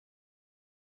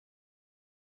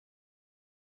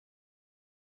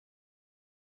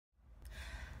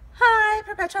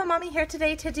Perpetual Mommy here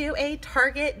today to do a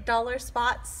Target Dollar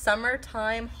Spot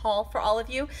summertime haul for all of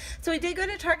you. So we did go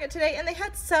to Target today and they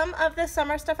had some of the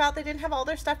summer stuff out. They didn't have all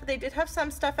their stuff, but they did have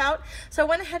some stuff out. So I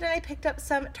went ahead and I picked up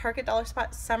some Target Dollar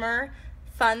Spot summer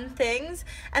fun things.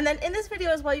 And then in this video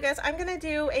as well, you guys, I'm gonna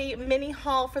do a mini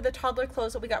haul for the toddler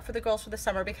clothes that we got for the girls for the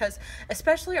summer, because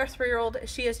especially our 3-year-old,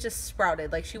 she is just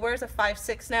sprouted. Like, she wears a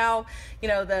 5'6" now. You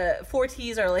know, the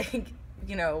 4Ts are like,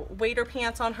 you know, waiter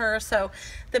pants on her, so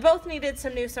they both needed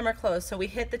some new summer clothes. So we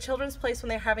hit the Children's Place when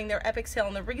they're having their epic sale,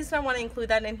 and the reason I want to include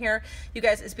that in here, you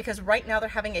guys, is because right now they're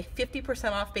having a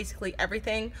 50% off basically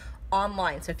everything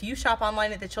online. So if you shop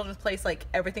online at the Children's Place, like,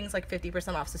 everything's like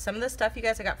 50% off. So some of the stuff, you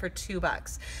guys, I got for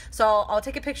 $2. So I'll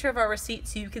take a picture of our receipt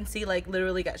so you can see, like,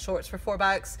 literally got shorts for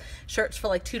 $4, shirts for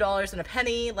like $2 and a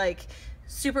penny, like,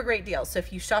 super great deal. So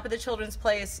if you shop at the Children's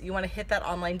Place, you want to hit that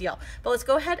online deal. But let's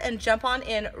go ahead and jump on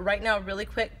in right now really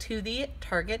quick to the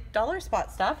Target Dollar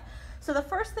Spot stuff. So the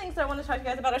first things that I want to talk to you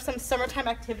guys about are some summertime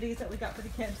activities that we got for the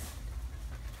kids.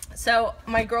 So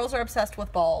my girls are obsessed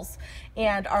with balls,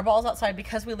 and our balls outside,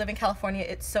 because we live in California,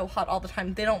 it's so hot all the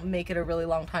time, they don't make it a really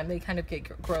long time. They kind of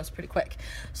get gross pretty quick.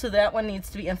 So that one needs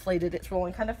to be inflated. It's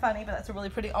rolling kind of funny, but that's a really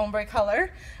pretty ombre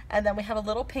color. And then we have a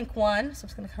little pink one, so I'm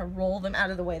just going to kind of roll them out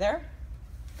of the way there.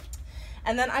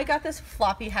 And then I got this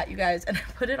floppy hat, you guys, and I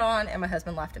put it on and my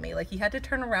husband laughed at me. Like, he had to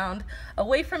turn around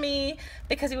away from me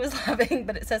because he was laughing,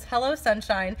 but it says "Hello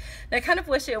Sunshine." And I kind of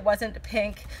wish it wasn't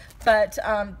pink, but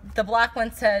the black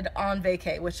one said "on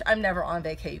vacay," which I'm never on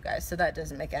vacay, you guys, so that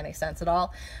doesn't make any sense at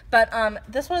all. But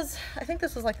this was, I think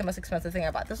this was like the most expensive thing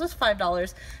I bought. This was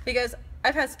 $5 because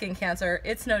I've had skin cancer.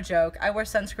 It's no joke. I wear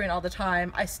sunscreen all the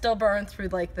time. I still burn through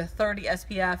like the 30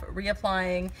 SPF,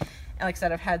 reapplying. And like I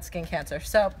said, I've had skin cancer,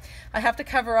 so I have to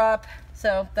cover up.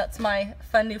 So that's my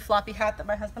fun new floppy hat that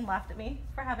my husband laughed at me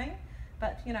for having,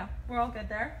 but you know, we're all good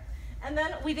there. And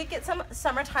then we did get some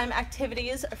summertime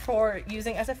activities for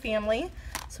using as a family.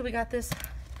 So we got this,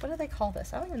 what do they call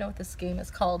this? I don't even know what this game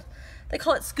is called. They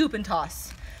call it scoop and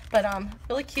toss, but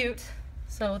really cute.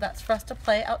 So that's for us to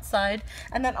play outside.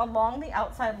 And then along the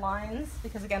outside lines,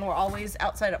 because again, we're always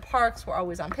outside at parks, we're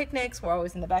always on picnics, we're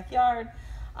always in the backyard.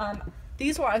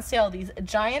 These were on sale, these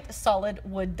giant solid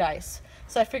wood dice.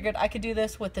 So I figured I could do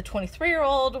this with the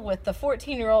 23-year-old, with the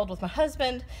 14-year-old, with my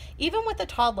husband, even with the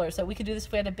toddlers, that we could do this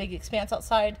if we had a big expanse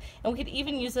outside. And we could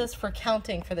even use this for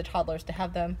counting for the toddlers, to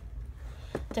have them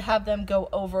go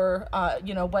over,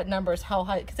 you know, what numbers, how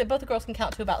high, because both the girls can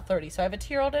count to about 30. So I have a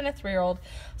 2-year-old and a 3-year-old,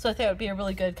 so I think it would be a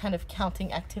really good kind of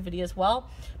counting activity as well.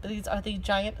 But these are the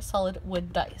giant solid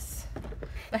wood dice.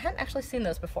 I hadn't actually seen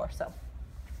those before, so.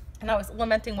 And I was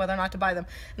lamenting whether or not to buy them.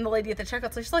 And the lady at the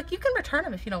checkout, she's like, "You can return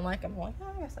them if you don't like them." I'm like, "Oh,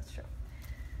 I guess that's true."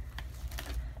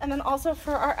 And then also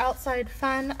for our outside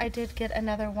fun, I did get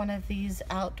another one of these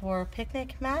outdoor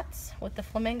picnic mats with the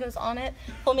flamingos on it.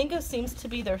 Flamingo seems to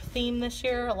be their theme this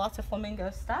year, lots of flamingo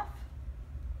stuff.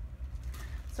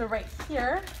 So right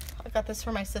here, I got this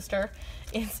for my sister.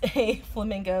 It's a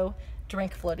flamingo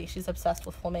drink floaty. She's obsessed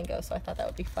with flamingos, so I thought that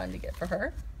would be fun to get for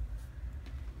her.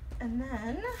 And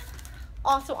then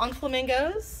also on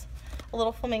flamingos, a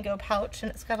little flamingo pouch,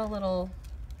 and it's got a little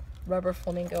rubber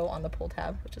flamingo on the pull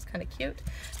tab, which is kind of cute.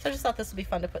 So I just thought this would be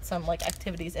fun to put some like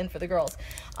activities in for the girls.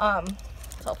 So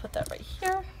I'll put that right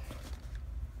here.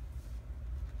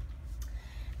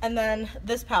 And then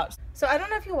this pouch. So I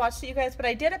don't know if you watched it, you guys, but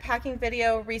I did a packing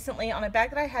video recently on a bag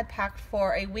that I had packed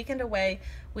for a weekend away.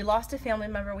 We lost a family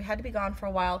member. We had to be gone for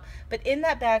a while. But in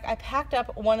that bag, I packed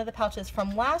up one of the pouches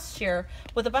from last year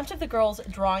with a bunch of the girls'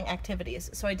 drawing activities.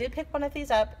 So I did pick one of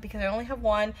these up because I only have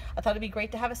one. I thought it'd be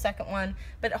great to have a second one,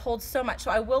 but it holds so much.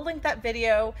 So I will link that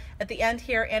video at the end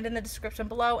here and in the description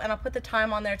below, and I'll put the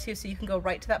time on there too, so you can go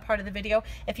right to that part of the video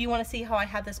if you want to see how I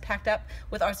have this packed up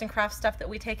with arts and crafts stuff that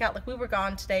we take out. Like, we were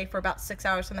gone today for about 6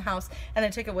 hours from the house, and I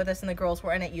took it with us, and the girls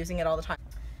were in it using it all the time.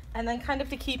 And then kind of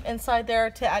to keep inside there,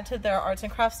 to add to their arts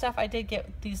and crafts stuff, I did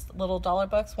get these little dollar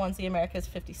books. One's the America's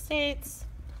 50 States.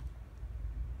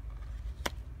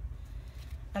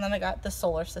 And then I got the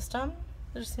solar system.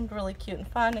 They just seemed really cute and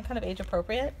fun and kind of age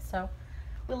appropriate, so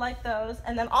we like those.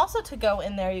 And then also to go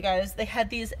in there, you guys, they had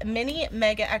these mini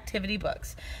mega activity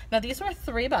books. Now these were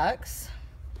 $3,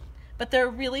 but they're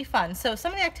really fun. So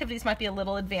some of the activities might be a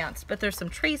little advanced, but there's some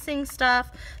tracing stuff,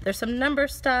 there's some number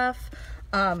stuff,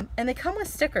 and they come with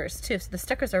stickers too. So the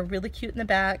stickers are really cute in the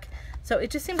back. So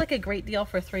it just seemed like a great deal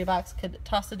for $3. Could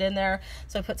toss it in there.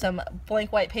 So I put some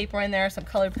blank white paper in there, some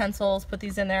colored pencils, put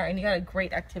these in there, and you got a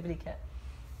great activity kit.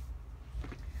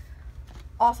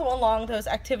 Also along those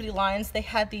activity lines, they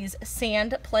had these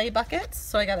sand play buckets.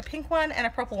 So I got a pink one and a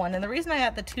purple one. And the reason I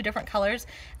got the two different colors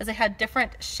is they had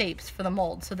different shapes for the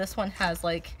mold. So this one has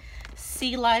like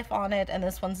sea life on it and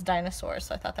this one's dinosaurs.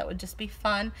 So I thought that would just be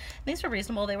fun. And these were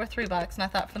reasonable. They were $3 and I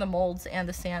thought for the molds and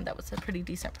the sand that was a pretty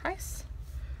decent price.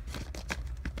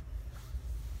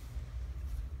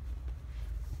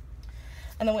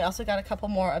 And then we also got a couple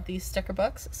more of these sticker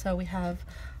books. So we have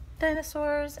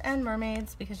dinosaurs and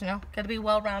mermaids because, you know, got to be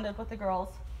well-rounded with the girls.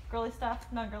 Girly stuff,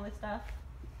 not girly stuff.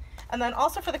 And then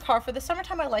also for the car, for the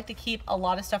summertime, I like to keep a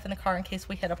lot of stuff in the car in case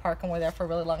we hit a park and we're there for a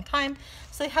really long time.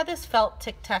 So they had this felt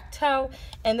tic-tac-toe,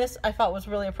 and this I thought was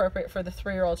really appropriate for the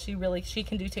 3-year-old. She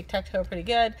can do tic-tac-toe pretty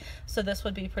good, so this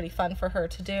would be pretty fun for her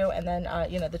to do. And then,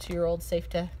 you know, the 2-year-old's safe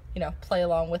to, you know, play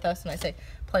along with us. And I say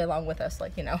play along with us,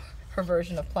 like, you know, her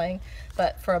version of playing.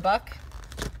 But for $1,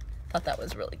 thought that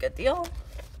was a really good deal.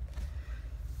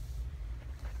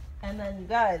 And then you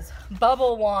guys,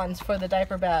 bubble wands for the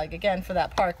diaper bag, again for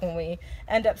that park when we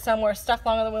end up somewhere stuck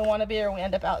longer than we want to be, or we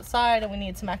end up outside and we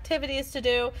need some activities to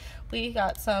do. We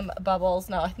got some bubbles.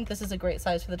 Now I think this is a great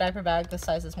size for the diaper bag. This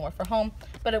size is more for home,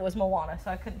 but it was Moana, so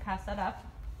I couldn't pass that up.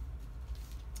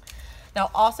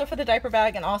 Now also for the diaper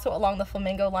bag and also along the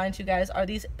flamingo lines, you guys, are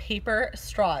these paper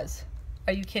straws.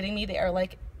 Are you kidding me? They are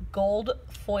like gold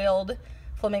foiled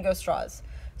flamingo straws.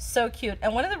 So cute.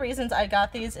 And one of the reasons I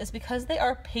got these is because they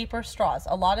are paper straws.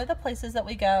 A lot of the places that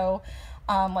we go,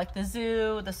 like the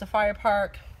zoo, the safari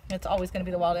park, it's always going to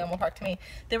be the wild animal park to me,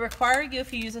 they require you,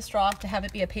 if you use a straw, to have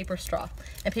it be a paper straw.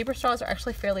 And paper straws are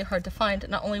actually fairly hard to find.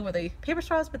 Not only were they paper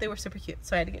straws, but they were super cute,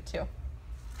 so I had to get 2.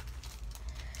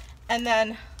 And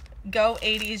then Go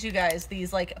 80s, you guys,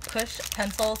 these like push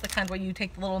pencils, the kind where you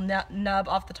take the little nub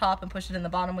off the top and push it in the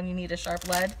bottom when you need a sharp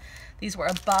lead. These were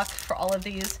 $1 for all of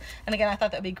these. And again, I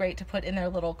thought that would be great to put in their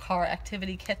little car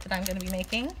activity kit that I'm going to be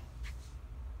making.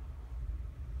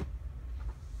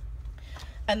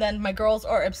 And then my girls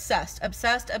are obsessed.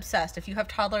 If you have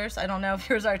toddlers, I don't know if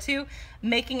yours are too,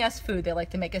 making us food. They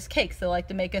like to make us cakes. They like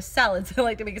to make us salads. They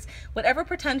like to make us whatever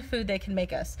pretend food they can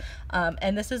make us.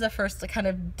 And this is the first kind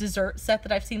of dessert set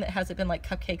that I've seen that hasn't been like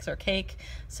cupcakes or cake.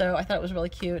 So I thought it was really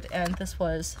cute. And this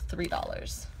was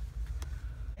 $3.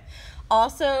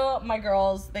 Also, my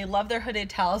girls, they love their hooded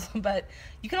towels, but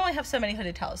you can only have so many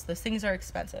hooded towels. Those things are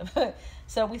expensive.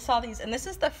 So we saw these, and this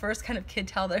is the first kind of kid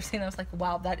towel that I've seen. I was like,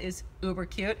 wow, that is uber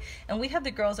cute. And we have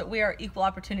the girls that we are equal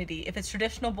opportunity. If it's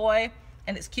traditional boy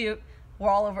and it's cute, we're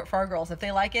all over it for our girls. If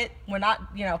they like it, we're not,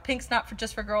 you know, pink's not for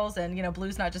just for girls, and, you know,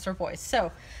 blue's not just for boys. So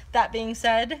that being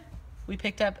said, we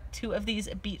picked up 2 of these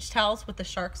beach towels with the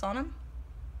sharks on them.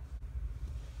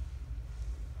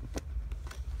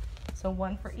 So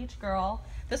 1 for each girl.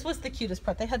 This was the cutest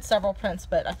print. They had several prints,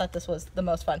 but I thought this was the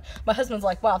most fun. My husband's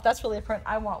like, wow, if that's really a print,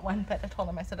 I want one. But I told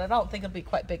him, I said, I don't think it'll be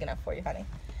quite big enough for you, honey.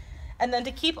 And then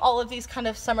to keep all of these kind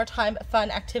of summertime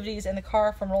fun activities in the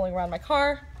car from rolling around my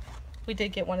car, we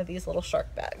did get one of these little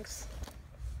shark bags.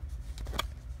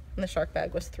 And the shark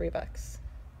bag was $3.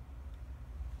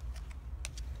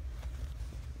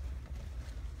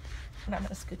 And I'm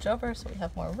gonna scooch over so we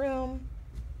have more room.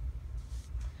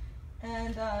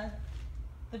 And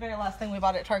the very last thing we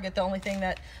bought at Target, the only thing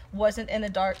that wasn't in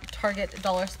the Target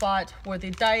dollar spot, were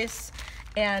the dice.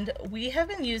 And we have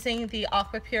been using the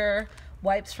AquaPure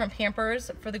wipes from Pampers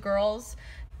for the girls.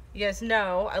 You guys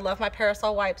know I love my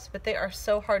Parasol wipes, but they are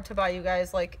so hard to buy, you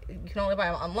guys. Like, you can only buy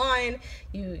them online.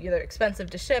 They're expensive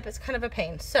to ship. It's kind of a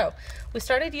pain. So we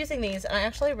started using these, and I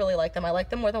actually really like them. I like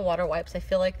them more than water wipes. I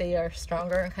feel like they are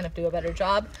stronger and kind of do a better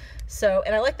job. So,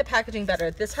 and I like the packaging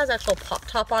better. This has actual pop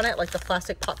top on it, like the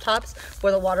plastic pop tops,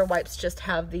 where the water wipes just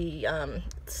have the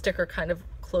sticker kind of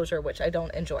closure, which I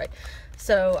don't enjoy.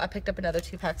 So I picked up another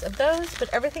 2 packs of those,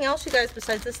 but everything else, you guys,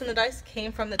 besides this and the dice,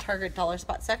 came from the Target dollar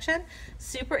spot section.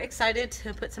 Super excited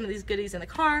to put some of these goodies in the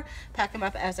car, pack them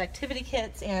up as activity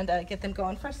kits, and get them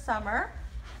going for summer.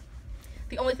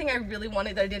 The only thing I really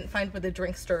wanted that I didn't find were the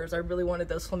drink stirrers. I really wanted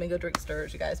those flamingo drink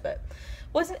stirrers, you guys, but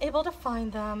wasn't able to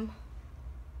find them.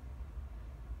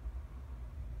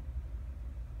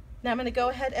 Now I'm going to go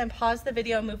ahead and pause the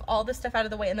video and move all this stuff out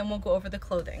of the way, and then we'll go over the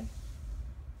clothing.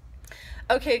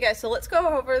 Okay guys, so let's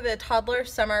go over the toddler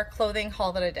summer clothing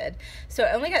haul that I did. So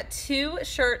I only got 2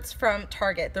 shirts from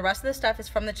Target. The rest of the stuff is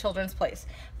from the Children's Place.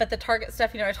 But the Target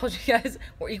stuff, you know, I told you guys,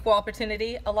 we're equal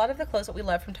opportunity. A lot of the clothes that we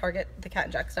love from Target, the Cat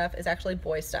and Jack stuff, is actually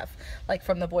boy stuff, like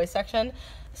from the boys section.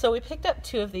 So we picked up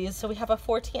 2 of these. So we have a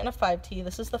 4T and a 5T.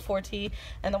 This is the 4T,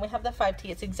 and then we have the 5T.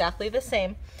 It's exactly the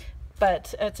same,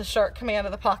 but it's a shark coming out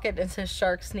of the pocket, and it says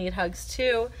sharks need hugs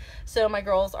too. So my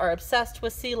girls are obsessed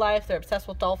with sea life. They're obsessed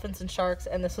with dolphins and sharks,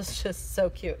 and this was just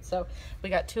so cute. So we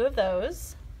got 2 of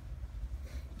those.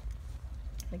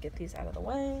 Let me get these out of the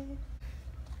way.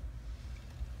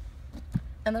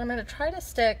 And then I'm going to try to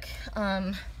stick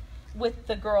with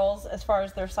the girls as far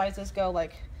as their sizes go,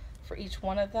 like for each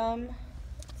one of them.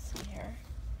 Let's see here.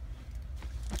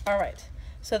 All right,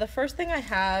 so the first thing I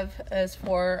have is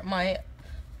for my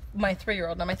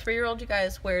 3-year-old. Now my 3-year-old, you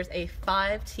guys, wears a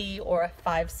 5T or a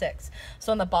 5'6".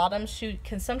 So on the bottom shoe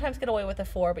can sometimes get away with a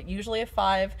 4, but usually a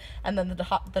 5, and then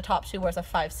the top shoe wears a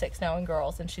 5'6" now in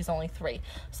girls, and she's only 3.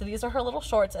 So these are her little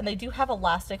shorts, and they do have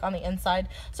elastic on the inside.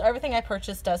 So everything I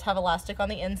purchased does have elastic on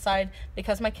the inside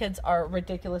because my kids are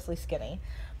ridiculously skinny.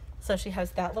 So she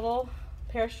has that little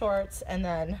pair of shorts, and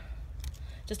then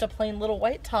just a plain little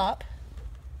white top,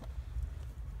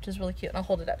 which is really cute, and I'll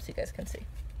hold it up so you guys can see.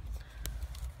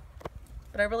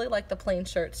 But I really like the plain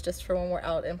shirts just for when we're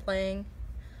out and playing.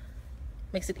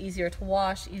 Makes it easier to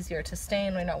wash, easier to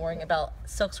stain. We're not worrying about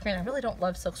silk screen. I really don't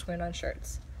love silk screen on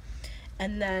shirts.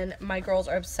 And then my girls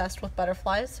are obsessed with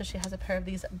butterflies, so she has a pair of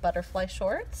these butterfly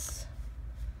shorts.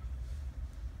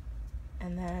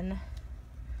 And then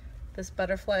this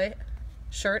butterfly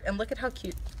shirt, and look at how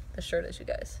cute the shirt is, you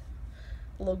guys.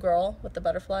 Little girl with the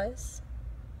butterflies.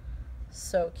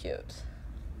 So cute.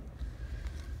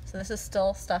 So this is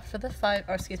still stuff for the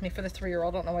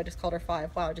 3-year-old. I don't know why I just called her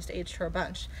 5. Wow, I just aged her a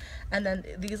bunch. And then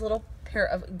these little pair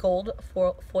of gold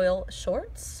foil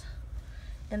shorts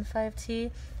in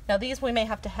 5T. Now these we may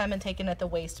have to hem and take in at the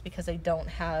waist because they don't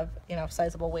have, you know,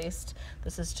 sizable waist.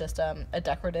 This is just a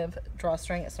decorative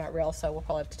drawstring. It's not real, so we'll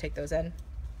probably have to take those in.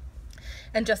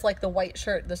 And just like the white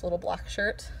shirt, this little black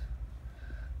shirt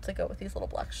to go with these little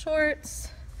black shorts.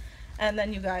 And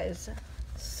then you guys,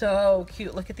 so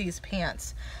cute, look at these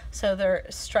pants. So they're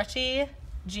stretchy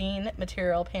jean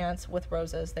material pants with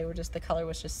roses. They were just, the color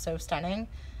was just so stunning.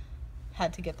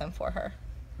 Had to get them for her.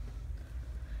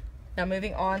 Now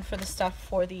moving on for the stuff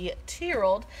for the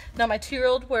 2-year-old. Now my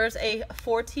 2-year-old wears a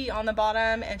 4T on the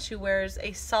bottom, and she wears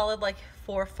a solid like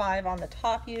 4 or 5 on the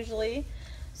top usually.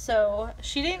 So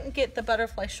she didn't get the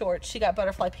butterfly shorts, she got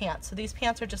butterfly pants. So these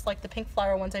pants are just like the pink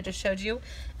flower ones I just showed you,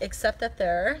 except that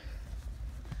they're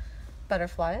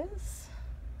butterflies.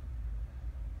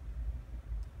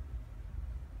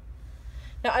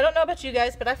 Now I don't know about you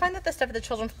guys, but I find that the stuff at the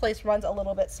children's place runs a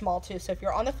little bit small too. So if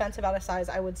you're on the fence about a size,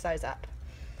 I would size up.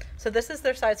 So this is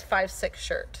their size 5'6"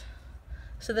 shirt.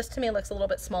 So this to me looks a little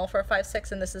bit small for a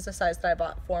 5'6", and this is the size that I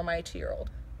bought for my 2-year-old.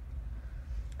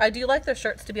 I do like their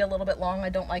shirts to be a little bit long. I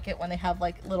don't like it when they have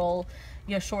like little,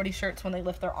 you know, shorty shirts when they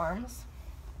lift their arms.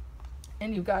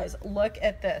 And you guys, look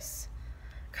at this.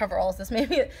 Coveralls. This made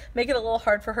me make it a little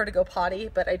hard for her to go potty,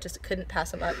 but I just couldn't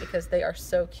pass them up because they are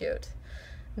so cute.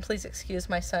 And please excuse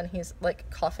my son, he's like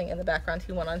coughing in the background.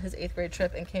 He went on his 8th grade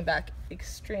trip and came back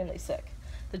extremely sick.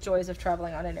 The joys of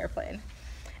traveling on an airplane.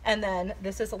 And then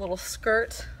this is a little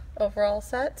skirt overall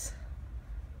set.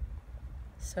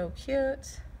 So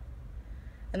cute.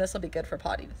 And this will be good for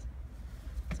potties.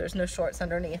 So there's no shorts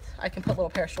underneath. I can put a little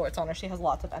pair of shorts on her. She has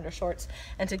lots of undershorts.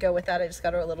 And to go with that, I just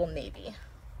got her a little navy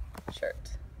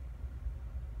shirt.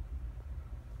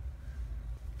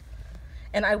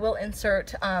 And I will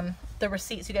insert the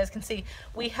receipts. You guys can see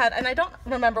we had, and I don't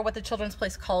remember what the children's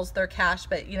place calls their cash,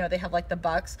 but you know, they have like the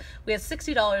bucks. We had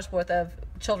 $60 worth of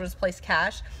children's place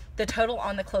cash. The total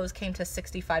on the clothes came to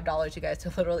 $65, you guys. So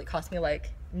literally it cost me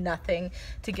like nothing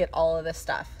to get all of this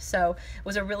stuff. So it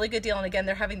was a really good deal. And again,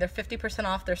 they're having their 50%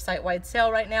 off their site-wide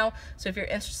sale right now. So if you're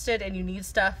interested and you need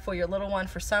stuff for your little one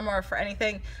for summer or for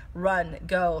anything, run,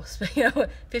 go. So, you know,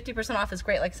 50% off is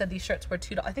great. Like I said, these shirts were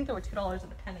 $2. I think they were $2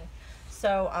 and a penny.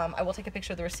 So I will take a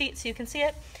picture of the receipt so you can see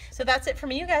it. So that's it for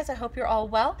me, you guys. I hope you're all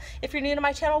well. If you're new to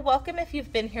my channel, welcome. If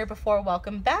you've been here before,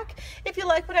 welcome back. If you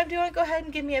like what I'm doing, go ahead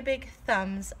and give me a big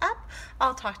thumbs up.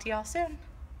 I'll talk to y'all soon.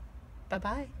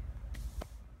 Bye-bye.